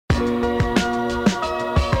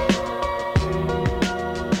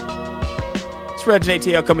It's Reggie and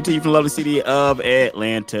ATL coming to you from the lovely city of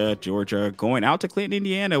Atlanta, Georgia. Going out to Clinton,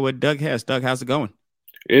 Indiana with Doug Hess. Doug, how's it going?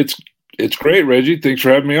 It's great, Reggie. Thanks for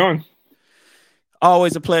having me on.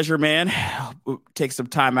 Always a pleasure, man. Take some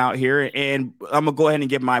time out here, and I'm gonna go ahead and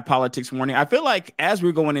give my politics warning. I feel like as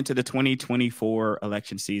we're going into the 2024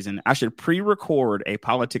 election season, I should pre-record a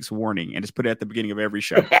politics warning and just put it at the beginning of every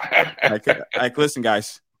show. Listen,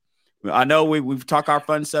 guys. I know we've talked our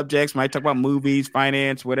fun subjects, might talk about movies,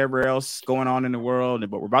 finance, whatever else going on in the world,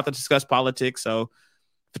 but we're about to discuss politics. So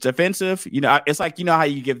if it's offensive, it's like, how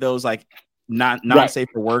you give those like not safe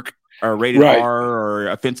for work or rated R or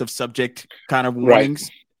offensive subject kind of warnings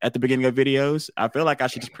at the beginning of videos. I feel like I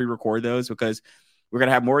should just pre-record those because we're going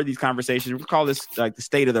to have more of these conversations. We'll call this like the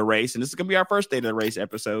state of the race. And this is going to be our first state of the race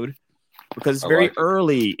episode because it's very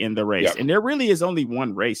early in the race. Yep. And there really is only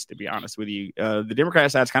one race, to be honest with you. The Democrat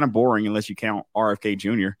side's kind of boring unless you count RFK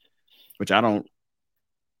Jr., which I don't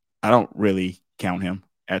really count him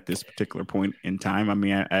at this particular point in time. I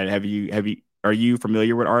mean, are you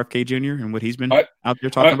familiar with RFK Jr. and what he's been out there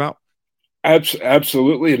talking about?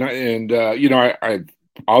 Absolutely. And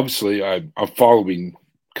I'm following,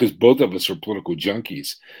 because both of us are political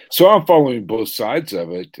junkies. So I'm following both sides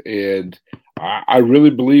of it. And I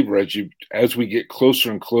really believe, Reggie, as we get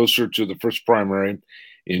closer and closer to the first primary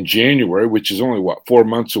in January, which is only 4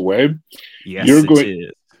 months away. Yes,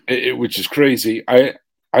 it is. Which is crazy.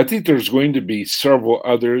 I think there's going to be several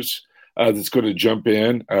others that's going to jump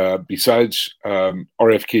in besides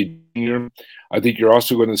RFK Jr. I think you're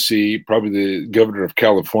also going to see probably the governor of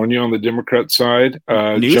California on the Democrat side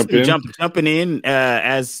jumping in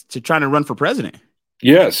as to trying to run for president.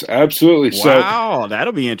 Yes, absolutely. Wow,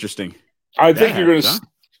 that'll be interesting. I think you're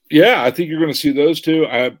going to see those two.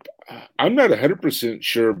 I'm not 100%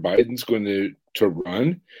 sure Biden's going to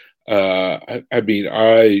run. I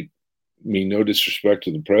mean, no disrespect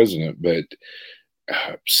to the president, but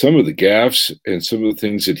some of the gaffes and some of the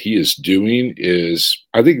things that he is doing is,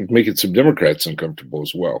 I think, making some Democrats uncomfortable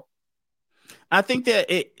as well. I think that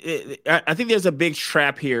I think there's a big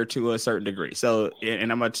trap here to a certain degree. So, and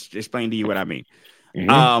I'm going to explain to you what I mean.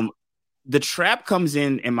 Mm-hmm. The trap comes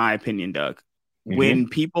in my opinion, Doug, when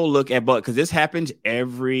people look at because this happens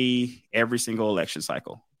every single election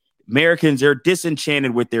cycle. Americans are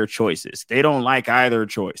disenchanted with their choices. They don't like either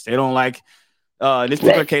choice. They don't like in this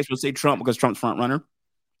particular case, we'll say Trump because Trump's front runner,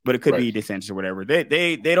 but it could be DeSantis or whatever. They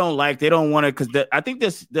don't want to, because I think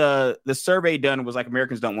the survey done was like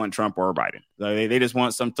Americans don't want Trump or Biden. They just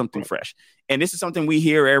want something fresh. And this is something we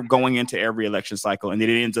hear going into every election cycle, and it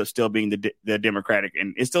ends up still being the Democratic,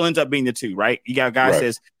 and it still ends up being the two, right? You got a guy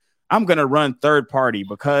says, I'm going to run third party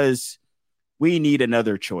because we need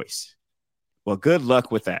another choice. Well, good luck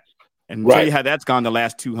with that. And tell you how that's gone the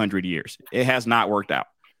last 200 years. It has not worked out.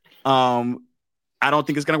 I don't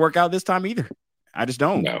think it's going to work out this time either. I just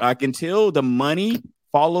don't. No. Like until the money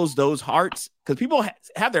follows those hearts, because people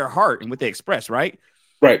have their heart and what they express, right?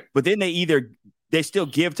 Right. But then they still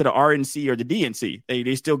give to the RNC or the DNC.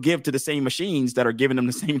 They still give to the same machines that are giving them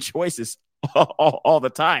the same choices all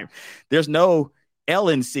the time. There's no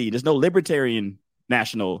LNC. There's no Libertarian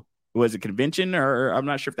National, was it convention, or I'm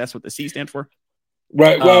not sure if that's what the C stands for.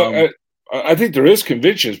 Right. Well, I think there is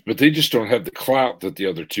conventions, but they just don't have the clout that the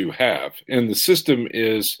other two have. And the system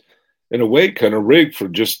is, in a way, kind of rigged for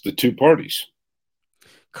just the two parties.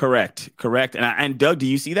 Correct. And Doug, do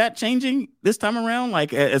you see that changing this time around?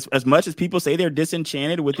 Like as much as people say they're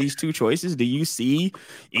disenchanted with these two choices, do you see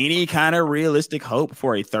any kind of realistic hope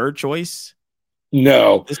for a third choice?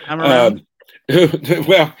 No. This time around?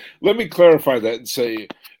 Well, let me clarify that and say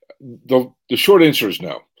the short answer is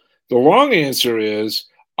no. The long answer is,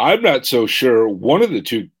 I'm not so sure one of the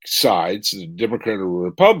two sides, the Democrat or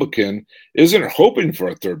Republican, isn't hoping for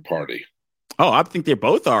a third party. Oh, I think they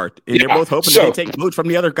both are. And they're both hoping that they take votes from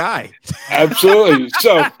the other guy. Absolutely.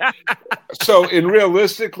 So in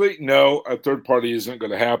realistically, no, a third party isn't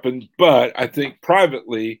going to happen. But I think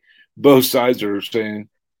privately, both sides are saying,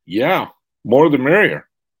 yeah, more the merrier.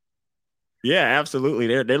 Yeah, absolutely.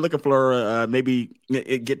 They're looking for maybe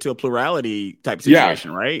get to a plurality type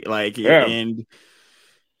situation, right? Like, and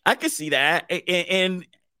I can see that. And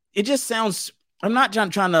it just sounds, I'm not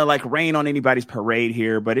trying to like rain on anybody's parade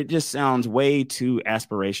here, but it just sounds way too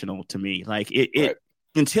aspirational to me. Like it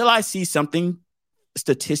until I see something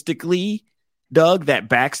statistically, Doug, that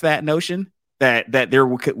backs that notion that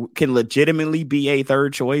there can legitimately be a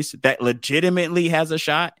third choice that legitimately has a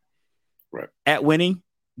shot at winning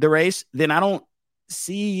the race, then I don't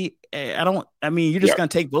see. I mean, you're just going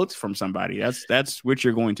to take votes from somebody. That's what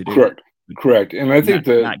you're going to do. Correct. And I think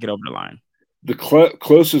not get over the line. The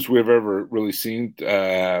closest we've ever really seen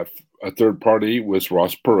a third party was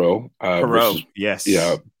Ross Perot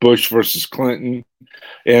versus Bush versus Clinton,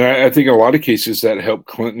 and I think in a lot of cases that helped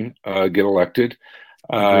Clinton get elected.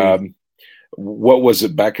 What was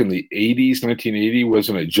it back in the 80s, 1980?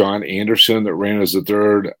 Wasn't it John Anderson that ran as the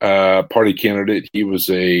third party candidate? He was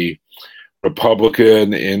a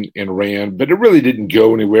Republican and ran, but it really didn't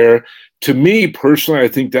go anywhere. To me personally, I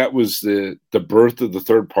think that was the birth of the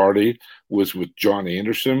third party was with John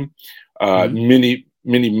Anderson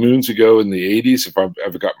many moons ago in the 80s. If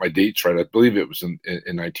I've got my dates right, I believe it was in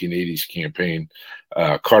 1980s campaign,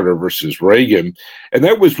 Carter versus Reagan. And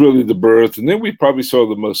that was really the birth. And then we probably saw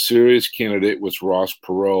the most serious candidate was Ross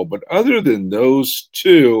Perot. But other than those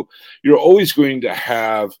two, you're always going to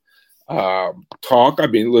have talk. I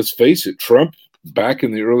mean, let's face it, Trump back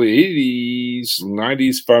in the early 80s,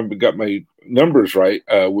 90s, if I've got my numbers right,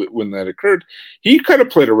 when that occurred, he kind of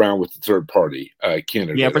played around with the third party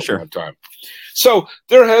candidate for sure. One time. So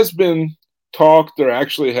there has been talk. There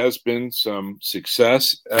actually has been some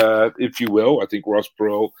success, if you will. I think Ross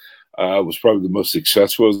Perot was probably the most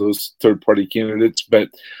successful of those third party candidates. But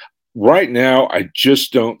right now, I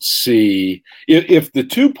just don't see if the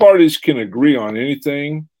two parties can agree on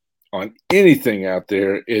anything out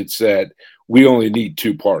there, it's that we only need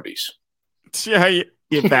two parties. Yeah,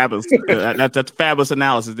 fabulous. That's fabulous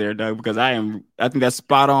analysis there, Doug, because I think that's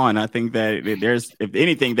spot on. I think that there's, if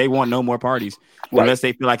anything, they want no more parties unless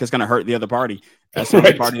they feel like it's going to hurt the other party. That's the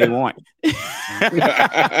only party they want.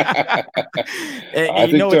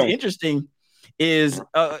 and you know what's interesting is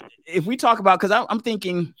if we talk about, because I'm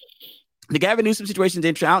thinking the Gavin Newsom situation is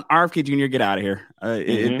interesting. RFK Jr. get out of here.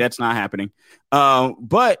 That's not happening.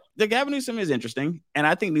 But the Gavin Newsom is interesting, and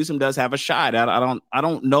I think Newsom does have a shot. I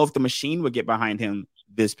don't know if the machine would get behind him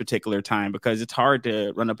this particular time because it's hard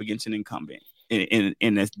to run up against an incumbent in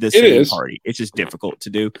the same party. It's just difficult to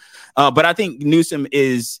do. But I think Newsom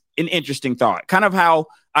is an interesting thought. Kind of how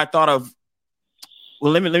I thought of.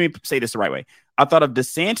 Well, let me say this the right way. I thought of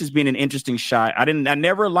DeSantis being an interesting shot. I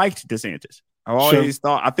never liked DeSantis. I always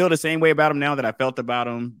thought, I feel the same way about him now that I felt about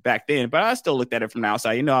him back then, but I still looked at it from the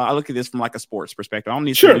outside. You know, I look at this from like a sports perspective. I don't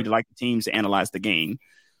need somebody to like the teams to analyze the game,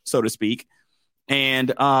 so to speak.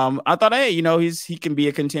 And I thought, hey, you know, he can be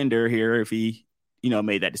a contender here if he, you know,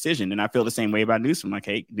 made that decision. And I feel the same way about Newsom. Like,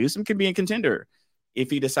 hey, Newsom can be a contender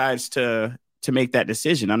if he decides to make that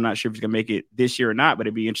decision. I'm not sure if he's gonna make it this year or not, but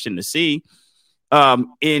it'd be interesting to see.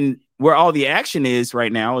 In where all the action is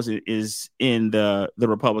right now is in the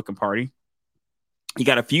Republican Party. You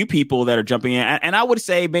got a few people that are jumping in. And I would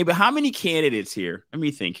say maybe how many candidates here? Let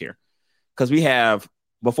me think here. Because we have,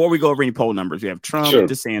 before we go over any poll numbers, we have Trump,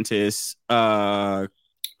 DeSantis,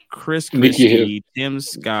 Chris Christie, Tim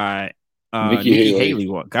Scott, Nikki Haley.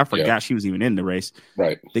 Well, I forgot she was even in the race.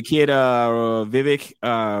 Right. The kid, Vivek,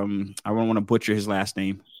 I don't want to butcher his last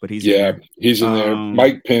name, but he's in there. He's in there.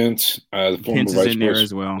 Mike Pence, the former Pence is in there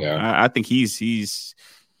as well. Yeah. I think he's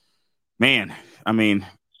man. I mean,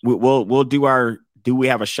 we'll do our. Do we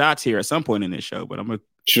have a shots here at some point in this show? But I'm a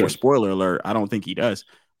spoiler alert. I don't think he does.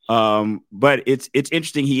 But it's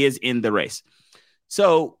interesting. He is in the race.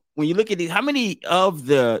 So when you look at these, how many of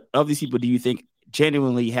these people do you think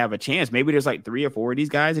genuinely have a chance? Maybe there's like 3 or 4 of these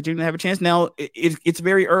guys that genuinely have a chance. Now it's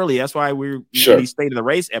very early. That's why we're these State of the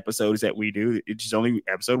Race episodes that we do. It's just only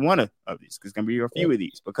episode 1 of these. It's going to be a few of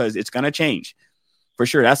these because it's going to change for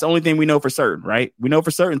sure. That's the only thing we know for certain, right? We know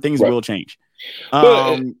for certain things will change.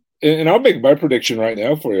 And I'll make my prediction right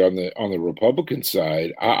now for you on the Republican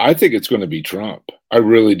side. I think it's going to be Trump. I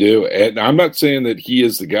really do. And I'm not saying that he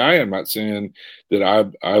is the guy. I'm not saying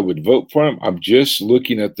that I would vote for him. I'm just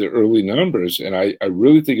looking at the early numbers, and I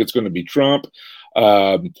really think it's going to be Trump.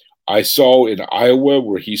 I saw in Iowa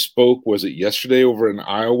where he spoke, was it yesterday over in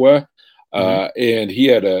Iowa? And he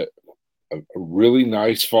had a really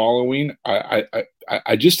nice following.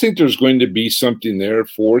 I just think there's going to be something there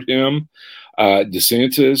for him.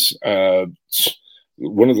 DeSantis,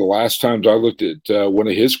 one of the last times I looked at one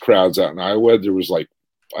of his crowds out in Iowa, there was like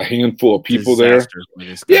a handful of people there.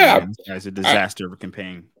 This guy's a disaster of a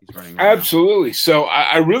campaign. He's running right absolutely. Now. So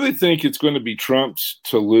I really think it's going to be Trump's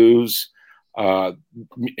to lose. And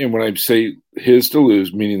when I say his to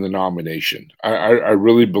lose, meaning the nomination, I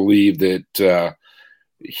really believe that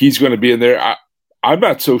he's going to be in there. I'm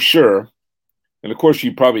not so sure. And of course,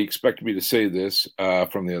 you probably expect me to say this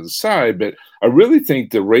from the other side, but I really think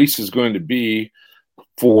the race is going to be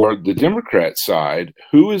for the Democrat side.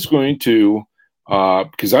 Who is going to,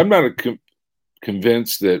 because I'm not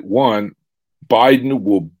convinced that, one, Biden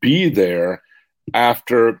will be there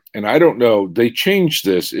after, and I don't know, they changed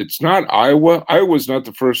this. It's not Iowa. Iowa's not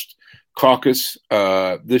the first caucus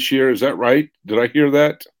this year. Is that right? Did I hear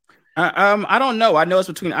that? I don't know. I know it's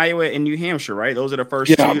between Iowa and New Hampshire, right? Those are the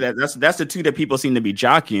first two. That's the two that people seem to be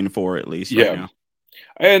jockeying for, at least right now.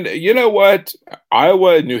 And you know what?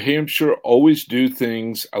 Iowa and New Hampshire always do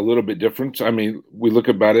things a little bit different. I mean, we look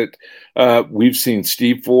about it. We've seen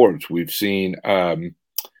Steve Forbes. We've seen Mike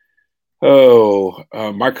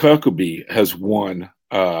Huckabee has won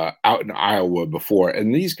out in Iowa before,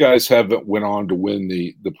 and these guys haven't went on to win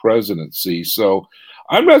the presidency. So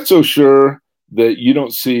I'm not so sure that you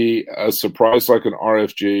don't see a surprise like an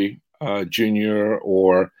RFJ Jr.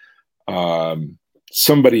 or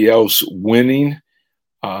somebody else winning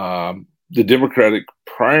the Democratic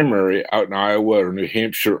primary out in Iowa or New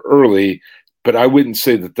Hampshire early, but I wouldn't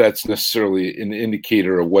say that that's necessarily an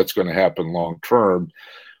indicator of what's going to happen long term.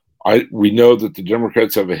 We know that the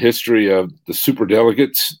Democrats have a history of the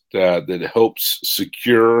superdelegates that helps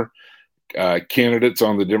secure candidates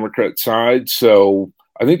on the Democrat side. So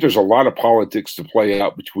I think there's a lot of politics to play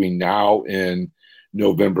out between now and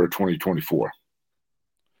November 2024.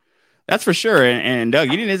 That's for sure. And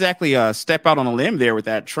Doug, you didn't exactly step out on a limb there with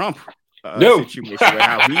that Trump situation,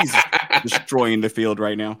 how he's destroying the field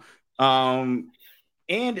right now. And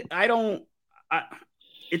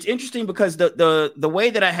it's interesting because the way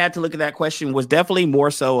that I had to look at that question was definitely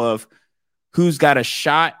more so of who's got a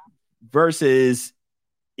shot versus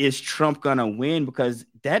is Trump going to win? Because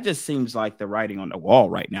that just seems like the writing on the wall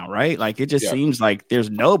right now, right? Like it just seems like there's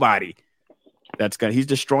nobody he's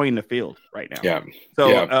destroying the field right now. Yeah.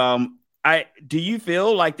 So, do you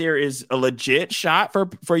feel like there is a legit shot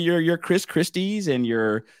for your Chris Christie's and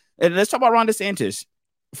let's talk about Ron DeSantis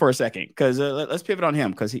for a second, because let's pivot on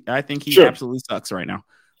him because I think he absolutely sucks right now.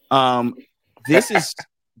 This is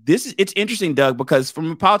it's interesting, Doug, because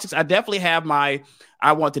from politics, I definitely have I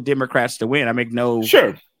want the Democrats to win. I make no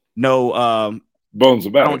bones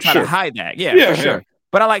about it. I don't try to hide that. Yeah, for sure.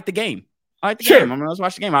 But I like the game. Game. I'm going to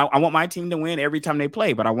watch the game. I want my team to win every time they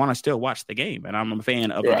play, but I want to still watch the game. And I'm a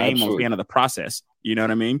fan of the game. I'm a fan of the process. You know what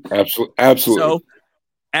I mean? Absolutely. So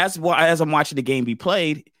as I'm watching the game be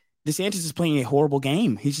played, DeSantis is playing a horrible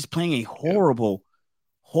game. He's just playing a horrible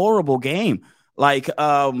game. Like,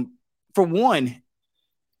 for one,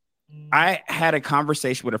 I had a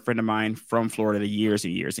conversation with a friend of mine from Florida years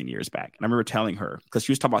and years and years back. And I remember telling her, because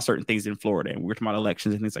she was talking about certain things in Florida and we were talking about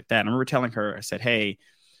elections and things like that. And I remember telling her, I said, hey,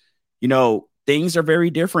 things are very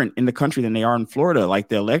different in the country than they are in Florida. Like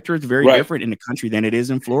the electorate is very different in the country than it is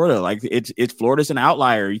in Florida. Like it's Florida's an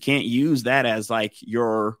outlier. You can't use that as like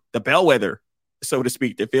the bellwether, so to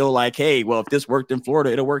speak, to feel like, hey, well, if this worked in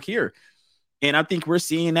Florida, it'll work here. And I think we're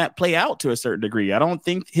seeing that play out to a certain degree. I don't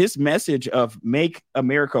think his message of make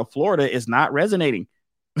America Florida is not resonating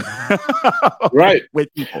with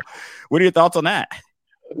people. What are your thoughts on that?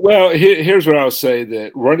 Well, here's what I'll say,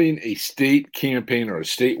 that running a state campaign or a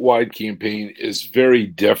statewide campaign is very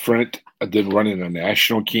different than running a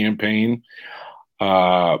national campaign.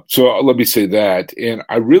 So let me say that. And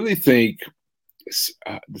I really think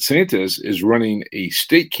DeSantis is running a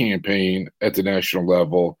state campaign at the national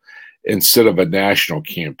level instead of a national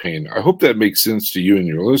campaign. I hope that makes sense to you and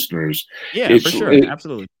your listeners. Yeah, for sure.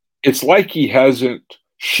 Absolutely. It's like he hasn't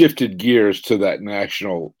shifted gears to that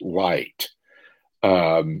national light.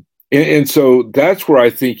 And so that's where I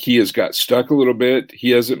think he has got stuck a little bit.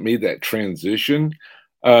 He hasn't made that transition.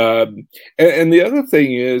 And the other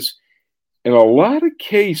thing is, in a lot of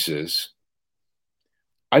cases,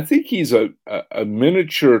 I think he's a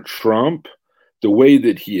miniature Trump, the way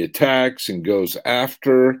that he attacks and goes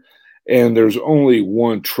after, and there's only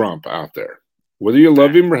one Trump out there, whether you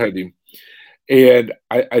love him or hate him. And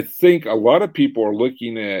I think a lot of people are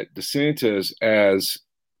looking at DeSantis as,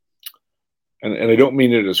 and I don't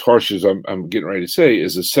mean it as harsh as I'm getting ready to say,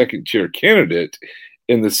 is a second-tier candidate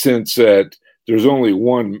in the sense that there's only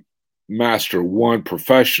one master, one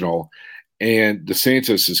professional, and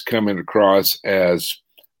DeSantis is coming across as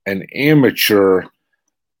an amateur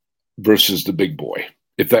versus the big boy,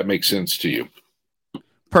 if that makes sense to you.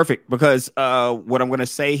 Perfect, because what I'm going to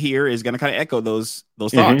say here is going to kind of echo those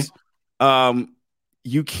thoughts.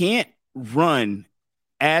 You can't run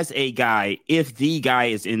as a guy if the guy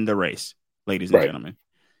is in the race. Ladies and gentlemen,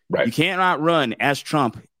 you cannot run as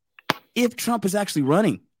Trump if Trump is actually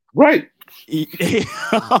running. Right. You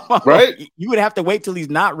would have to wait till he's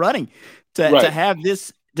not running to have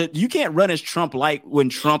this. You can't run as Trump light when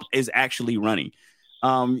Trump is actually running.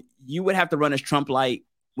 You would have to run as Trump light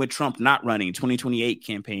with Trump not running, 2028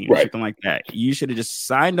 campaign or something like that. You should have just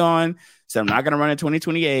signed on, said, I'm not going to run in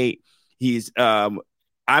 2028.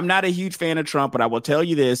 I'm not a huge fan of Trump, but I will tell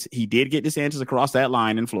you this. He did get DeSantis across that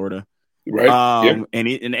line in Florida. Right.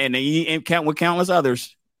 And he with countless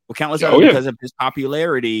others Well, countless others, because of his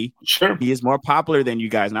popularity. Sure. He is more popular than you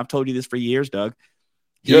guys. And I've told you this for years, Doug.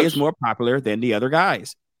 He is more popular than the other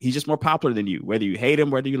guys. He's just more popular than you. Whether you hate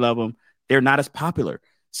him, whether you love him, they're not as popular.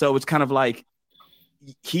 So it's kind of like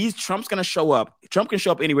Trump's going to show up. Trump can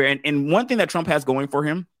show up anywhere. And one thing that Trump has going for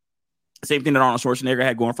him, same thing that Arnold Schwarzenegger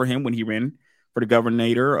had going for him when he ran for the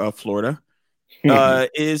governor of Florida,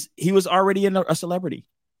 is he was already a celebrity.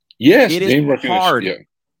 Yes. It is hard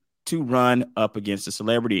to run up against a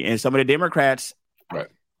celebrity. And some of the Democrats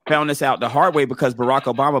found this out the hard way because Barack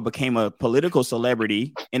Obama became a political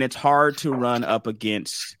celebrity, and it's hard to run up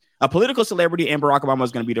against a political celebrity, and Barack Obama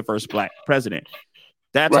is going to be the first black president.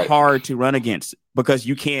 That's hard to run against because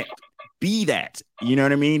you can't be that. You know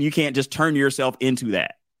what I mean? You can't just turn yourself into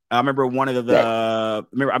that. I remember I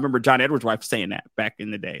remember John Edwards' wife saying that back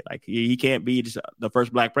in the day. Like he can't be just the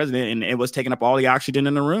first black president, and it was taking up all the oxygen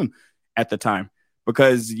in the room at the time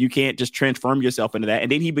because you can't just transform yourself into that.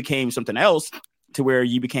 And then he became something else to where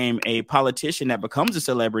you became a politician that becomes a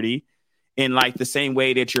celebrity in like the same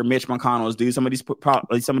way that your Mitch McConnells do. Some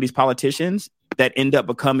of these politicians that end up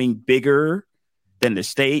becoming bigger than the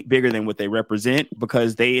state, bigger than what they represent,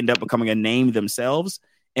 because they end up becoming a name themselves.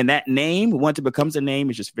 And that name, once it becomes a name,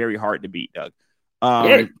 is just very hard to beat, Doug.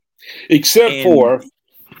 Except for,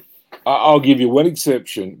 I'll give you one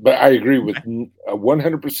exception, but I agree with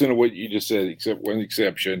 100% of what you just said, except one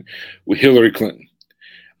exception with Hillary Clinton.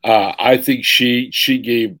 I think she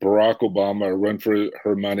gave Barack Obama a run for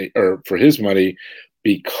her money or for his money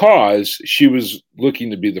because she was looking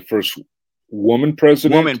to be the first woman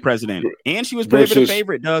president. And she was pretty bit a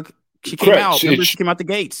favorite, Doug. She came out. Remember, she came out the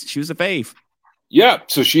gates. She was a fave. Yeah.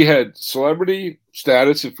 So she had celebrity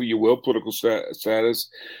status, if you will, political status,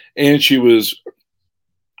 and she was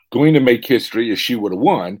going to make history as she would have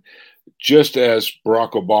won, just as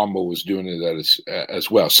Barack Obama was doing that as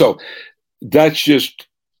well. So that's just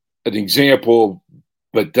an example,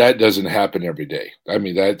 but that doesn't happen every day. I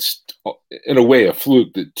mean, that's in a way a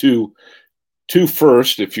fluke that two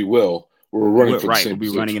first, if you will, were running for the same.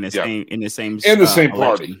 We'll be running in the same same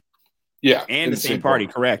party. Yeah, and the same party.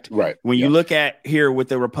 Correct. Right. When you look at here with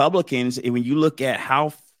the Republicans, and when you look at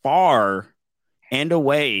how far and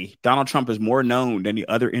away Donald Trump is more known than the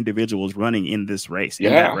other individuals running in this race.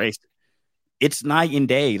 In that race. It's night and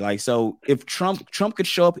day. Like, so if Trump could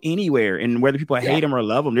show up anywhere, and whether people hate him or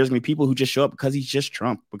love him, there's gonna be people who just show up because he's just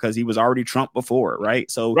Trump, because he was already Trump before,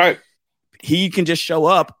 right? So he can just show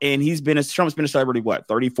up, and Trump's been a celebrity,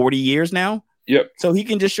 30, 40 years now? Yep. So he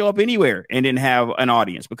can just show up anywhere and then have an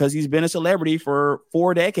audience because he's been a celebrity for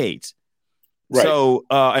 4 decades. Right. So,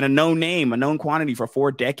 and a known name, a known quantity for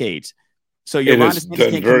 4 decades. So your Ron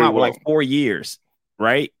DeSantis can't come out with 4 years,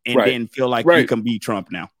 right? And then feel like you can beat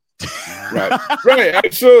Trump now. Right,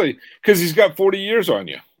 absolutely, because he's got 40 years on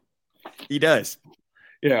you. He does.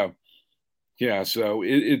 Yeah. So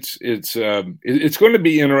it's going to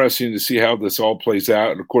be interesting to see how this all plays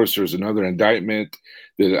out. And of course, there's another indictment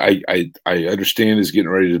that I understand is getting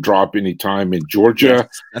ready to drop any time in Georgia.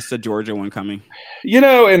 Yes, that's the Georgia one coming.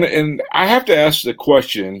 And I have to ask the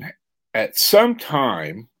question: at some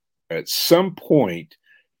time, at some point,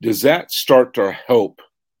 does that start to help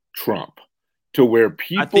Trump? To where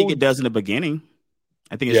people, I think it does in the beginning.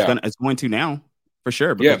 I think it's going to now for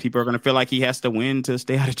sure, because people are going to feel like he has to win to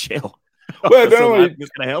stay out of jail. Well, not only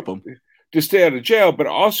it's going to help him to stay out of jail, but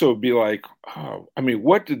also be like,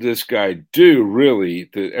 what did this guy do really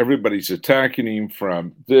that everybody's attacking him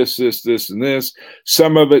from this, and this?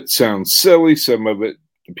 Some of it sounds silly. Some of it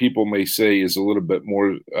people may say is a little bit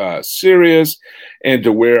more serious, and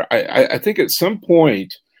to where I think at some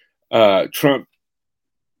point Trump.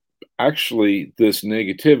 Actually, this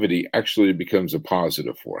negativity actually becomes a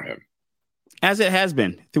positive for him. As it has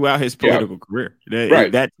been throughout his political career.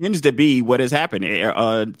 That tends to be what has happened.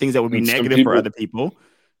 Things that would be negative for other people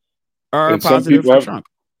are positive for Trump.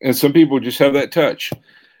 And some people just have that touch.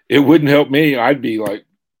 It wouldn't help me. I'd be like,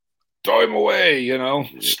 throw him away,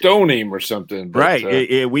 stone him or something. But,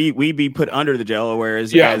 we'd be put under the jail,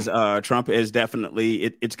 whereas as Trump is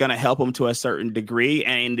definitely, it's going to help him to a certain degree.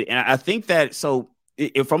 And I think that, so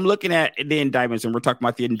if I'm looking at the indictments, and we're talking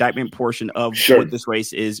about the indictment portion of what this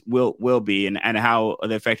race will be and how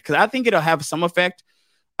the effect, because I think it'll have some effect.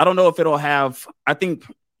 I don't know if it'll have, I think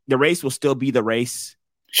the race will still be the race.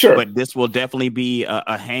 Sure. But this will definitely be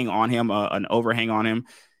a hang on him, an overhang on him.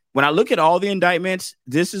 When I look at all the indictments,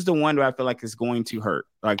 this is the one that I feel like is going to hurt.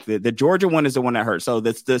 Like the Georgia one is the one that hurts. So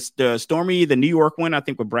the Stormy, the New York one, I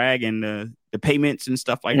think with Bragg and the payments and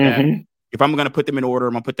stuff like that. If I'm going to put them in order,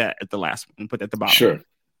 I'm going to put that at the last one. Put that at the bottom. Sure.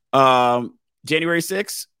 January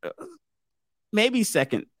 6th, maybe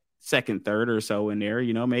second, third or so in there.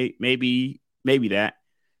 Maybe that.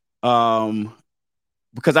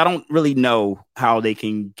 Because I don't really know how they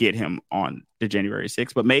can get him on the January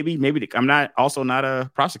 6th, but maybe I'm not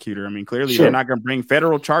a prosecutor. I mean, clearly they're not going to bring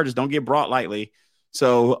federal charges. Don't get brought lightly.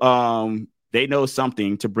 So they know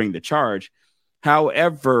something to bring the charge.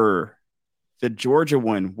 However, the Georgia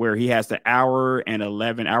one where he has the hour and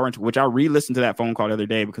 11 hour, which I re-listened to that phone call the other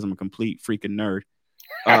day because I'm a complete freaking nerd.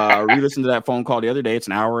 Re-listened to that phone call the other day. It's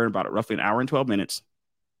an hour and roughly an hour and 12 minutes.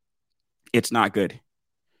 It's not good.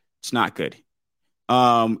 It's not good.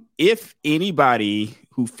 If anybody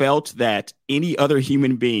who felt that any other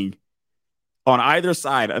human being on either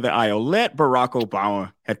side of the aisle, let Barack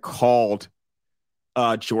Obama had called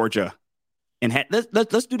Georgia and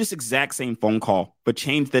let's do this exact same phone call, but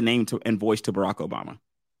change the name and voice to Barack Obama.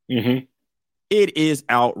 Mm-hmm. It is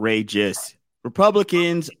outrageous.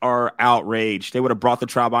 Republicans are outraged. They would have brought the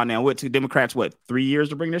trial by now. What, to Democrats, 3 years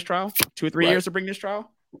to bring this trial? 2 or 3 years to bring this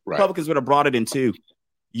trial? Right. Republicans would have brought it in 2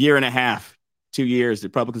 year and a half. 2 years, the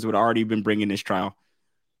Republicans would have already been bringing this trial.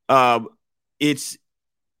 I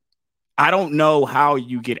don't know how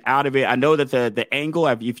you get out of it. I know that the angle,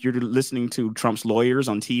 if you're listening to Trump's lawyers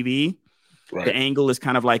on TV, the angle is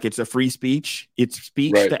kind of like it's a free speech. It's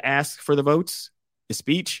speech to ask for the votes. It's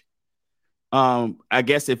speech. I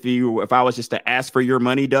guess if I was just to ask for your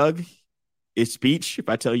money, Doug, it's speech. If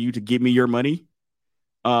I tell you to give me your money,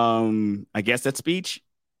 I guess that's speech.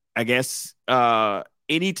 I guess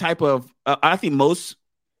any type of I think most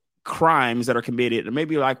crimes that are committed,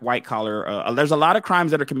 maybe like white collar, there's a lot of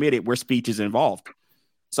crimes that are committed where speech is involved.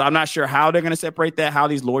 So I'm not sure how they're going to separate that, how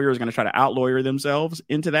these lawyers are going to try to out-lawyer themselves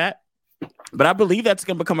into that. But I believe that's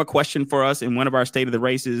going to become a question for us in one of our state of the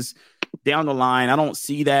races down the line. I don't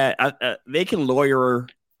see that. They can lawyer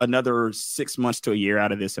another 6 months to a year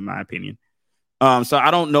out of this, in my opinion. So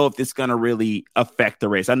I don't know if it's going to really affect the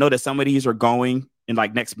race. I know that some of these are going in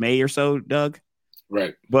like next May or so, Doug.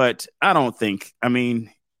 Right. But I don't think, I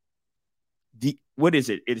mean, what is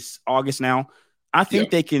it? It's August now. I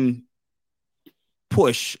think they can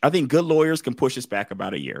push. I think good lawyers can push this back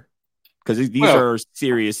about a year because these are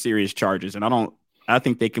serious charges. And I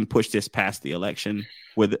think they can push this past the election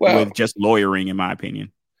with just lawyering, in my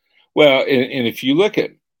opinion. Well, and if you look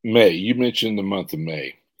at May, you mentioned the month of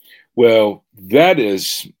May. Well, that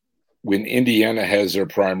is when Indiana has their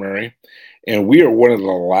primary. And we are one of the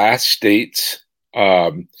last states.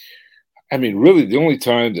 I mean, really, the only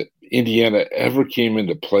time that Indiana ever came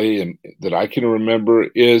into play and that I can remember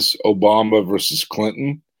is Obama versus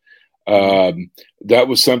Clinton. That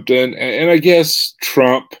was something. And I guess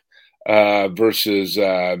Trump versus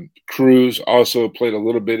Cruz also played a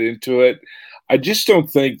little bit into it. I just don't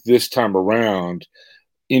think this time around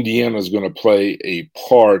Indiana is going to play a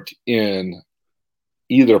part in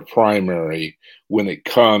either primary when it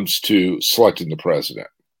comes to selecting the president.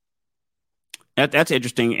 That's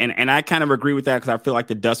interesting. And I kind of agree with that because I feel like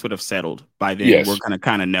the dust would have settled by then. Yes. We're going to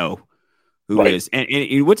kind of know who is.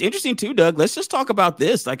 And what's interesting too, Doug, let's just talk about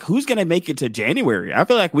this. Like, who's going to make it to January? I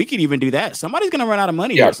feel like we could even do that. Somebody's going to run out of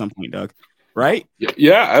money here at some point, Doug. Right?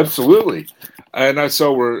 Yeah, absolutely. And I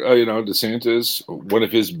saw where, DeSantis, one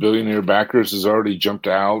of his billionaire backers, has already jumped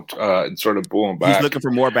out and started pulling back. He's looking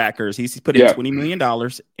for more backers. He's put in $20 million,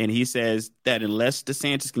 and he says that unless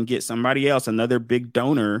DeSantis can get somebody else, another big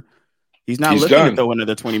donor, he's looking to throw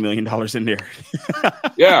another $20 million in there.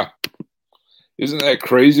 Yeah. Isn't that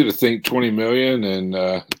crazy to think 20 million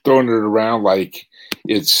and throwing it around like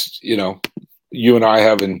it's, you and I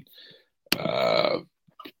having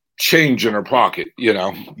change in our pocket,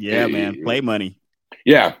 Yeah, man. Play money.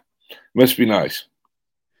 Yeah. Must be nice.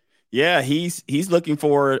 Yeah, he's looking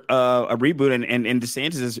for a reboot, and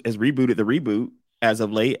DeSantis has rebooted the reboot as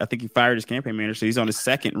of late. I think he fired his campaign manager, so he's on his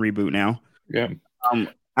second reboot now. Yeah.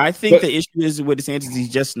 I think the issue is with DeSantis, he's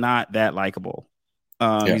just not that likable.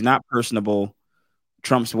 He's not personable.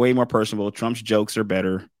 Trump's way more personable. Trump's jokes are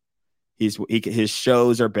better. His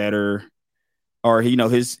shows are better. Or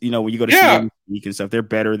his when you go to see him speak and stuff, they're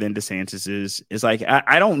better than DeSantis's. It's like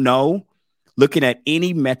I don't know, looking at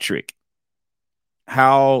any metric,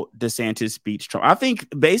 how DeSantis beats Trump. I think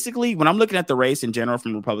basically when I'm looking at the race in general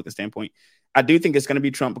from a Republican standpoint, I do think it's going to be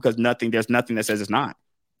Trump because there's nothing that says it's not.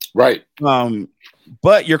 Right.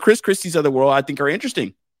 But your Chris Christie's of the world, I think, are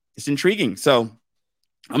interesting. It's intriguing. So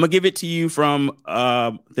I'm gonna give it to you from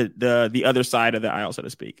the other side of the aisle, so to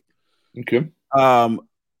speak. Okay.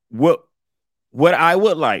 What I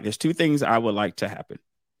would like, there's two things I would like to happen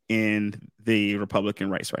in the Republican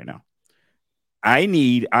race right now. I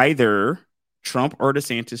need either Trump or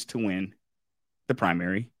DeSantis to win the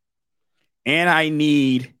primary, and I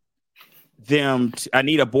need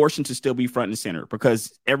abortion to still be front and center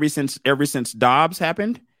because ever since Dobbs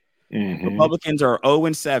happened, Republicans are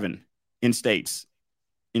 0-7 in states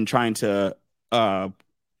in trying to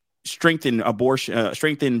strengthen abortion,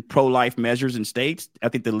 strengthen pro-life measures in states. I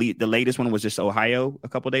think the latest one was just Ohio a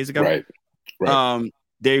couple of days ago. Right.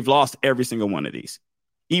 They've lost every single one of these,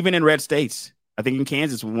 even in red states. I think in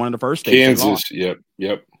Kansas was one of the first states. Kansas,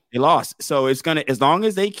 yep. They lost. So it's gonna, as long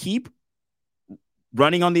as they keep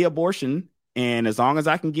running on the abortion, and as long as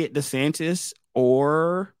I can get DeSantis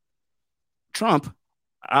or Trump,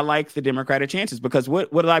 I like the Democratic chances, because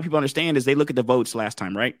what a lot of people understand is they look at the votes last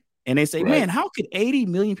time, right? And they say, man, how could 80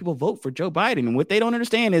 million people vote for Joe Biden? And what they don't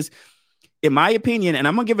understand is, in my opinion, and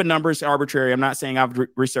I'm going to give a number, it's arbitrary. I'm not saying I've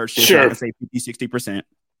researched this. Sure. I can say 50, 60%,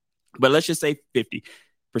 but let's just say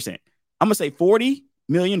 50%. I'm going to say 40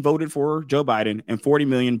 million voted for Joe Biden and 40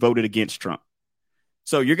 million voted against Trump.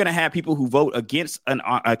 So you're going to have people who vote against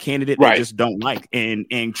a candidate they just don't like.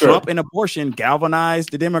 And Trump and abortion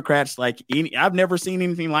galvanized the Democrats like I've never seen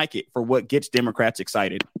anything like it for what gets Democrats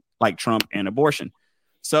excited, like Trump and abortion.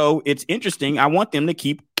 So it's interesting. I want them to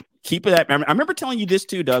keep that. I remember telling you this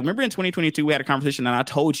too, Doug. Remember in 2022, we had a conversation and I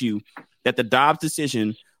told you that the Dobbs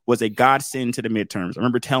decision was a godsend to the midterms. I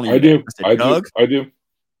remember telling you that. I do.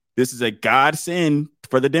 This is a godsend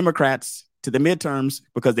for the Democrats to the midterms,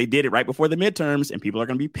 because they did it right before the midterms and people are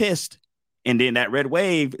going to be pissed. And then that red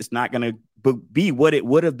wave is not going to be what it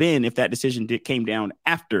would have been if that decision came down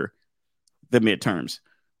after the midterms.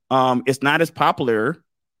 It's not as popular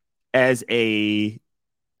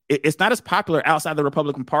it's not as popular outside the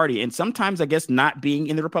Republican Party. And sometimes I guess not being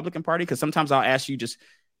in the Republican Party, because sometimes I'll ask you just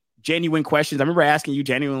genuine questions. I remember asking you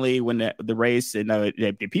genuinely when the race, and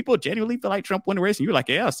did people genuinely feel like Trump won the race? And you were like,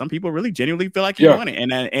 yeah, some people really genuinely feel like he won it.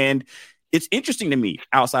 And it's interesting to me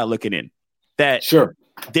outside looking in that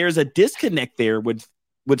there's a disconnect there with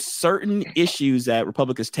certain issues that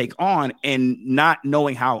Republicans take on and not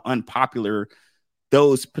knowing how unpopular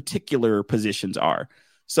those particular positions are.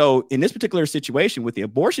 So in this particular situation with the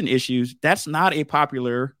abortion issues, that's not a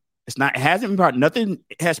popular, nothing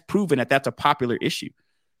has proven that that's a popular issue,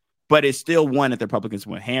 but it's still one that the Republicans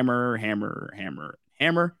want hammer.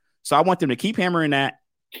 So I want them to keep hammering that.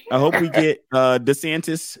 I hope we get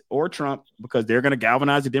DeSantis or Trump, because they're going to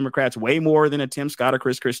galvanize the Democrats way more than a Tim Scott or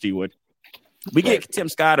Chris Christie would. We get Tim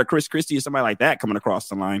Scott or Chris Christie or somebody like that coming across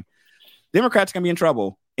the line, Democrats are going to be in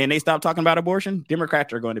trouble. And they stop talking about abortion,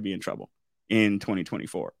 Democrats are going to be in trouble in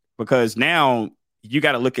 2024, because now you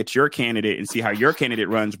got to look at your candidate and see how your candidate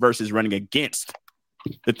runs versus running against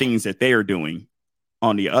the things that they are doing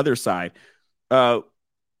on the other side.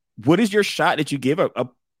 What is your shot that you give a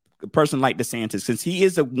person like DeSantis, since he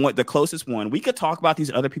is the closest one? We could talk about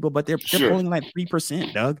these other people, but they're polling like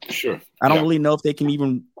 3%, Doug. I don't really know if they can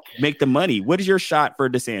even make the money. What is your shot for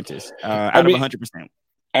DeSantis out of 100%?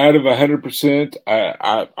 Out of 100%,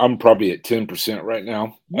 I'm probably at 10% right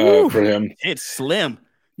now for him. It's slim.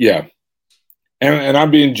 Yeah. And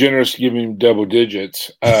I'm being generous, giving him double digits.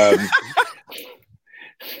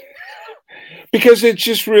 Because it's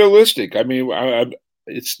just realistic. I mean,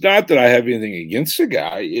 it's not that I have anything against the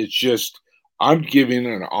guy. It's just I'm giving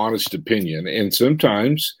an honest opinion. And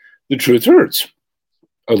sometimes the truth hurts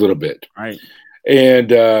a little bit. Right.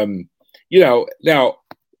 And, now,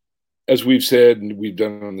 as we've said and we've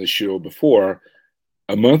done on this show before,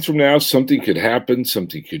 a month from now, something could happen,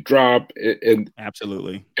 something could drop. And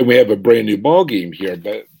absolutely. And we have a brand new ball game here.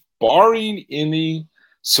 But barring any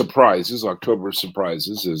surprises, October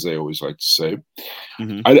surprises, as they always like to say,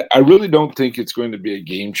 I really don't think it's going to be a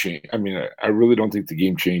game change. I mean, I really don't think the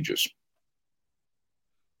game changes.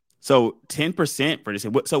 So 10% for this.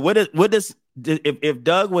 So what does if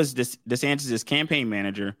Doug was DeSantis' campaign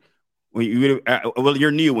manager? Well,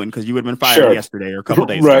 you're new one because you would have been fired yesterday or a couple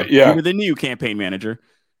days ago. Yeah. You were the new campaign manager.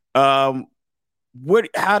 How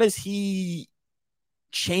does he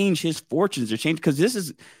change his fortunes or change? Because this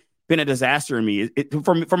has been a disaster to me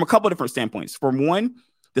from a couple of different standpoints. From one,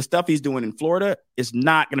 the stuff he's doing in Florida is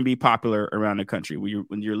not going to be popular around the country.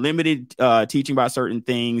 When you're limited teaching about certain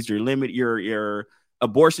things, your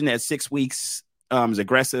abortion at 6 weeks is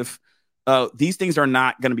aggressive. These things are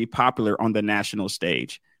not going to be popular on the national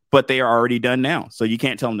stage, but they are already done now. So you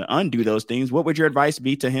can't tell him to undo those things. What would your advice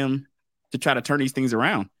be to him to try to turn these things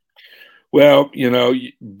around? Well,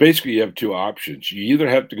 basically you have two options. You either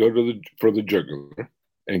have to go for the jugular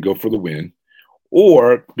and go for the win,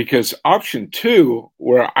 or because option two,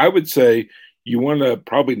 where I would say you want to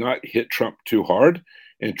probably not hit Trump too hard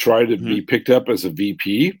and try to be picked up as a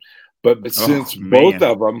VP. But since both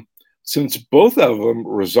of them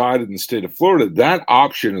reside in the state of Florida, that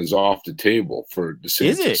option is off the table for DeSantis.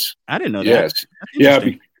 Is it? I didn't know that.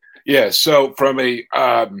 Yes. Yeah. So from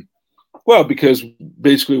because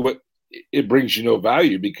basically what it brings you no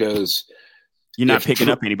value because you're not picking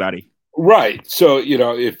up anybody. Right. So,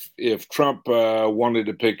 if Trump wanted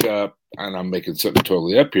to pick up, and I'm making something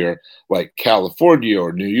totally up here, like California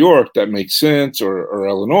or New York, that makes sense, or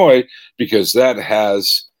Illinois, because that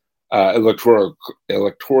has electoral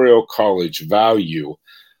college value.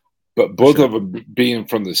 But both of them being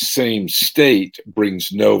from the same state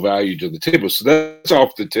brings no value to the table. So that's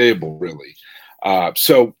off the table, really.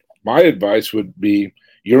 So my advice would be,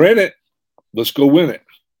 you're in it. Let's go win it.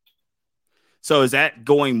 So is that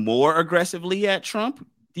going more aggressively at Trump?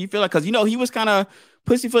 Do you feel like, because, he was kind of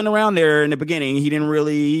pussyfooting around there in the beginning. He didn't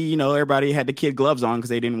really, everybody had the kid gloves on because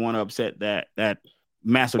they didn't want to upset that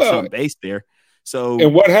massive Trump base there. So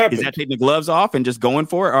and what happened? Is that taking the gloves off and just going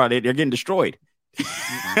for it, or they're getting destroyed?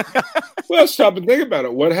 Well, stop and think about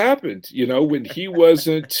it. What happened? When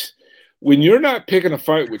you're not picking a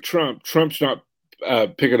fight with Trump, Trump's not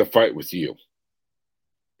picking a fight with you.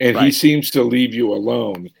 And He seems to leave you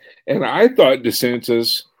alone. And I thought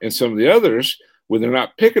DeSantis and some of the others, when they're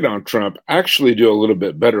not picking on Trump, actually do a little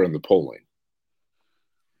bit better in the polling.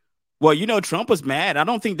 Well, Trump was mad. I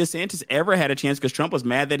don't think DeSantis ever had a chance because Trump was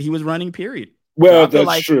mad that he was running, period. Well, so I feel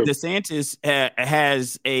that's true.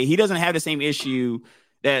 DeSantis he doesn't have the same issue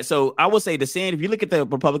so I will say DeSantis, if you look at the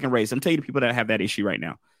Republican race, I'm telling you the people that have that issue right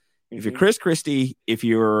now. Mm-hmm. If you're Chris Christie, if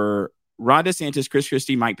you're Ron DeSantis, Chris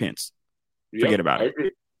Christie, Mike Pence, forget about it.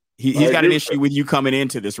 He's got an issue with you coming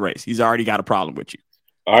into this race. He's already got a problem with you.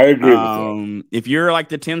 I agree with that. If you're like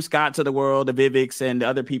the Tim Scotts of the world, the Viveks and the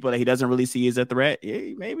other people that he doesn't really see as a threat,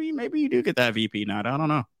 maybe you do get that VP nod. I don't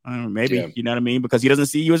know. Maybe, you know what I mean? Because he doesn't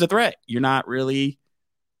see you as a threat. You're not really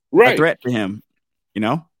a threat to him,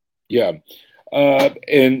 Yeah.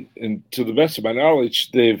 And to the best of my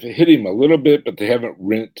knowledge, they've hit him a little bit, but they haven't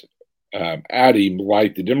rent at him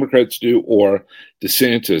like the Democrats do or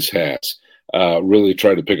DeSantis has really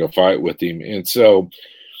tried to pick a fight with him. And so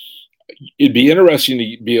it'd be interesting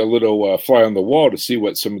to be a little fly on the wall to see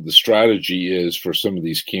what some of the strategy is for some of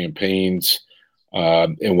these campaigns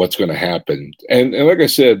and what's going to happen. And like I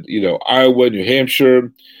said, Iowa, New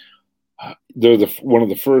Hampshire, they're one of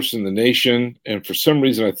the first in the nation. And for some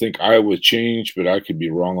reason, I think Iowa changed, but I could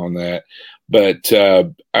be wrong on that. But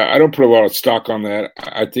I don't put a lot of stock on that.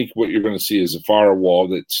 I think what you're going to see is a firewall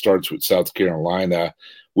that starts with South Carolina,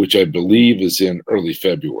 which I believe is in early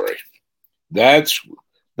February. That's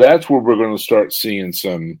where we're going to start seeing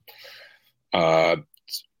some. That's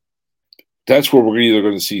where we're either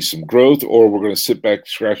going to see some growth, or we're going to sit back,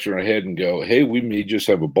 scratching our head, and go, "Hey, we may just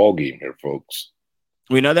have a ball game here, folks."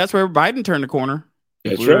 We know that's where Biden turned the corner.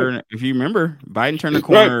 That's right. If you remember, Biden turned the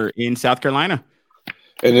corner in South Carolina,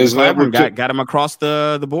 and isn't that where got him across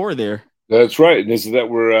the board there? That's right. And isn't that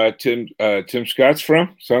where Tim Scott's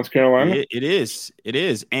from, South Carolina? It is.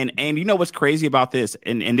 And you know what's crazy about this?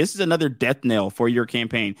 And this is another death knell for your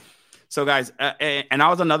campaign. So, guys, and I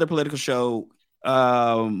was on another political show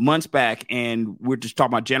months back, and we're just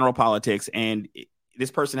talking about general politics. And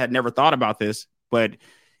this person had never thought about this, but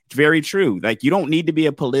it's very true. Like, you don't need to be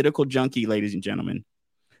a political junkie, ladies and gentlemen,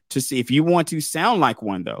 to see if you want to sound like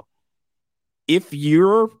one, though. If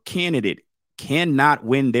your candidate cannot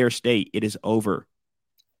win their state, it is over.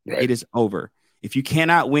 Right. It is over. If you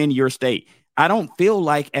cannot win your state, I don't feel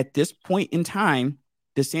like at this point in time,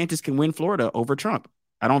 DeSantis can win Florida over Trump.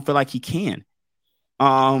 I don't feel like he can.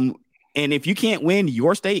 And if you can't win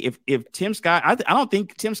your state, if Tim Scott, I don't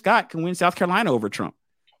think Tim Scott can win South Carolina over Trump.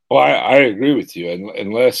 Well, I agree with you,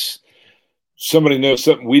 unless somebody knows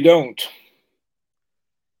something we don't.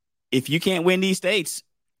 If you can't win these states,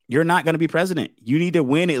 you're not going to be president. You need to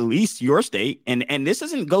win at least your state. And this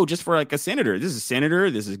doesn't go just for like a senator. This is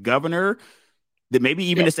senator. This is governor. That maybe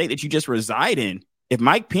even the state that you just reside in. If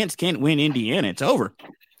Mike Pence can't win Indiana, it's over.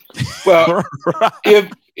 Well,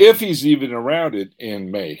 if he's even around it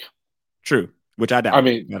in May. True, which I doubt. I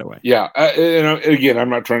mean, by the way. Yeah. And again, I'm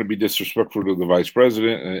not trying to be disrespectful to the vice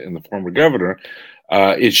president and the former governor.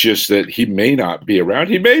 It's just that he may not be around.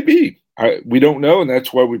 He may be. We don't know, and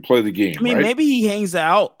that's why we play the game. I mean, right? Maybe he hangs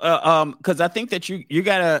out because I think that you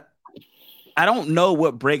gotta. I don't know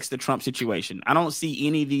what breaks the Trump situation. I don't see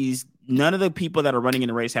any of these. None of the people that are running in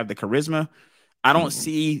the race have the charisma. I don't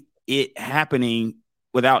see it happening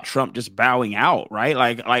without Trump just bowing out, right?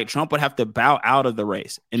 Like Trump would have to bow out of the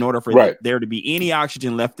race in order for there to be any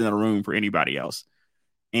oxygen left in the room for anybody else.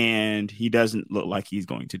 And he doesn't look like he's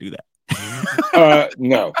going to do that.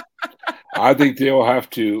 No. I think they'll have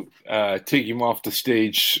to take him off the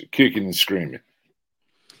stage kicking and screaming.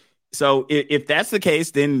 So if that's the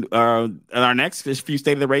case, then our next few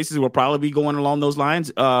state of the races will probably be going along those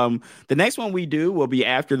lines. The next one we do will be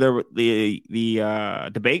after the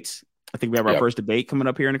debates. I think we have our first debate coming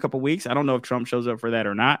up here in a couple of weeks. I don't know if Trump shows up for that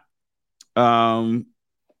or not.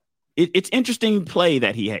 It's interesting play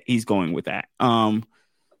that he's going with that.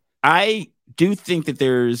 I do think that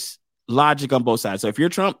there's logic on both sides. So if you're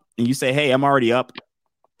Trump and you say, hey, I'm already up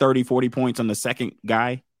 30, 40 points on the second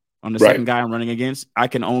guy, I'm running against, I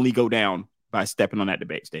can only go down by stepping on that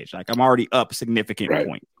debate stage. Like, I'm already up a significant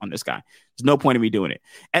point on this guy. There's no point in me doing it.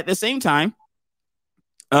 At the same time,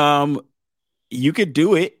 you could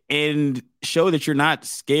do it and show that you're not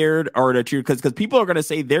scared, or that you're, because people are going to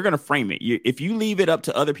say, they're going to frame it. If you leave it up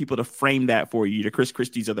to other people to frame that for you, the Chris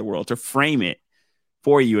Christie's of the world, to frame it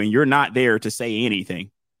for you, and you're not there to say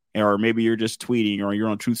anything, or maybe you're just tweeting, or you're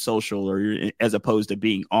on Truth Social, or you're, as opposed to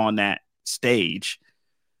being on that stage,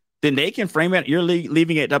 then they can frame it. You're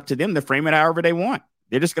leaving it up to them to frame it however they want.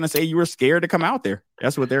 They're just going to say you were scared to come out there.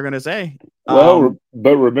 That's what they're going to say. Well,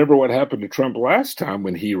 but remember what happened to Trump last time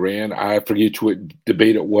when he ran. I forget what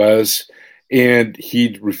debate it was, and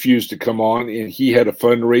he refused to come on, and he had a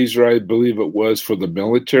fundraiser, I believe it was, for the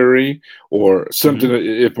military or something,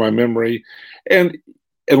 if my memory. And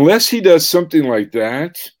unless he does something like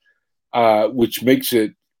that, which makes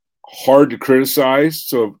it hard to criticize.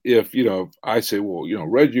 So if I say, well,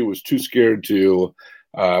 Reggie was too scared to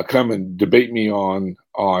come and debate me on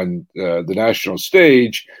the national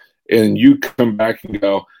stage, and you come back and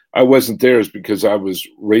go, I wasn't there, is because I was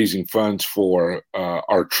raising funds for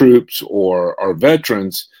our troops or our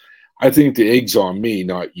veterans. I think the egg's on me,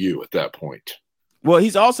 not you, at that point. Well,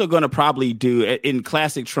 he's also going to probably do, in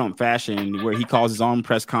classic Trump fashion, where he calls his own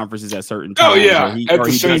press conferences at certain times. Oh yeah, at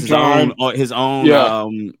the same time, his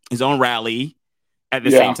own rally at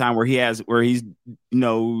the same time, where he's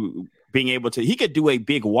being able to, he could do a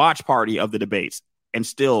big watch party of the debates and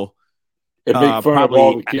still make fun probably of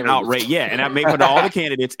all the candidates. Outrate, and I make fun of all the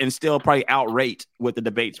candidates and still probably outrate what the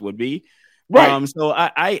debates would be. Right. So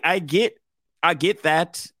I get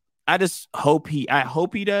that. I just hope he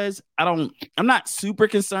does. I'm not super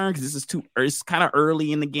concerned because it's kind of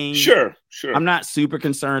early in the game. Sure. I'm not super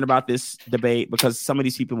concerned about this debate because some of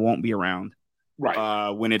these people won't be around. Right.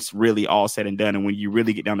 When it's really all said and done, and when you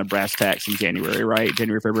really get down to brass tacks in January, right?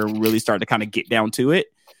 January, February, we really start to kind of get down to it.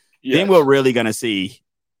 Yes. Then we're really going to see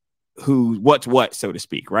what's what, so to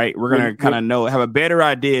speak, right? We're going to kind of have a better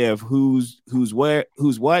idea of who's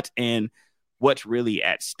what, and what's really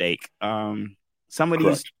at stake. Some of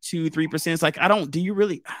these 2-3%, it's like, do you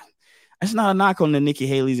really? It's not a knock on the Nikki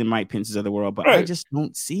Haley's and Mike Pence's of the world, but I just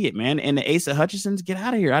don't see it, man. And the Asa Hutchinsons, get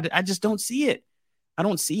out of here. I just don't see it. I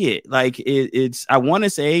don't see it. Like it's. I want to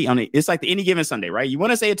say, it's like any given Sunday, right? You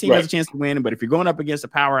want to say a team has a chance to win, but if you're going up against a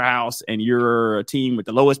powerhouse and you're a team with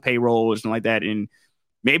the lowest payroll or something like that, and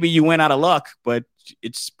maybe you went out of luck, but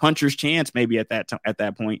it's puncher's chance maybe at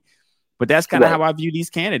that point. But that's kind of how I view these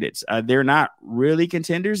candidates. They're not really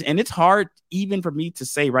contenders, and it's hard even for me to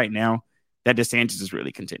say right now that DeSantis is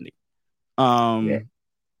really contending.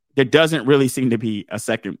 There doesn't really seem to be a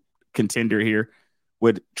second contender here,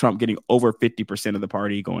 with Trump getting over 50% of the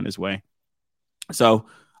party going his way. So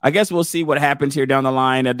I guess we'll see what happens here down the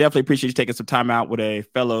line. I definitely appreciate you taking some time out with a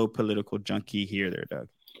fellow political junkie here there, Doug.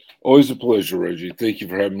 Always a pleasure, Reggie. Thank you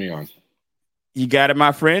for having me on. You got it,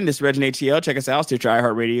 my friend. This is Reggie and ATL. Check us out. Stitcher,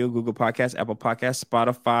 iHeartRadio, Google Podcasts, Apple Podcasts,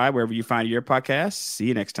 Spotify, wherever you find your podcasts. See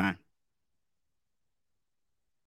you next time.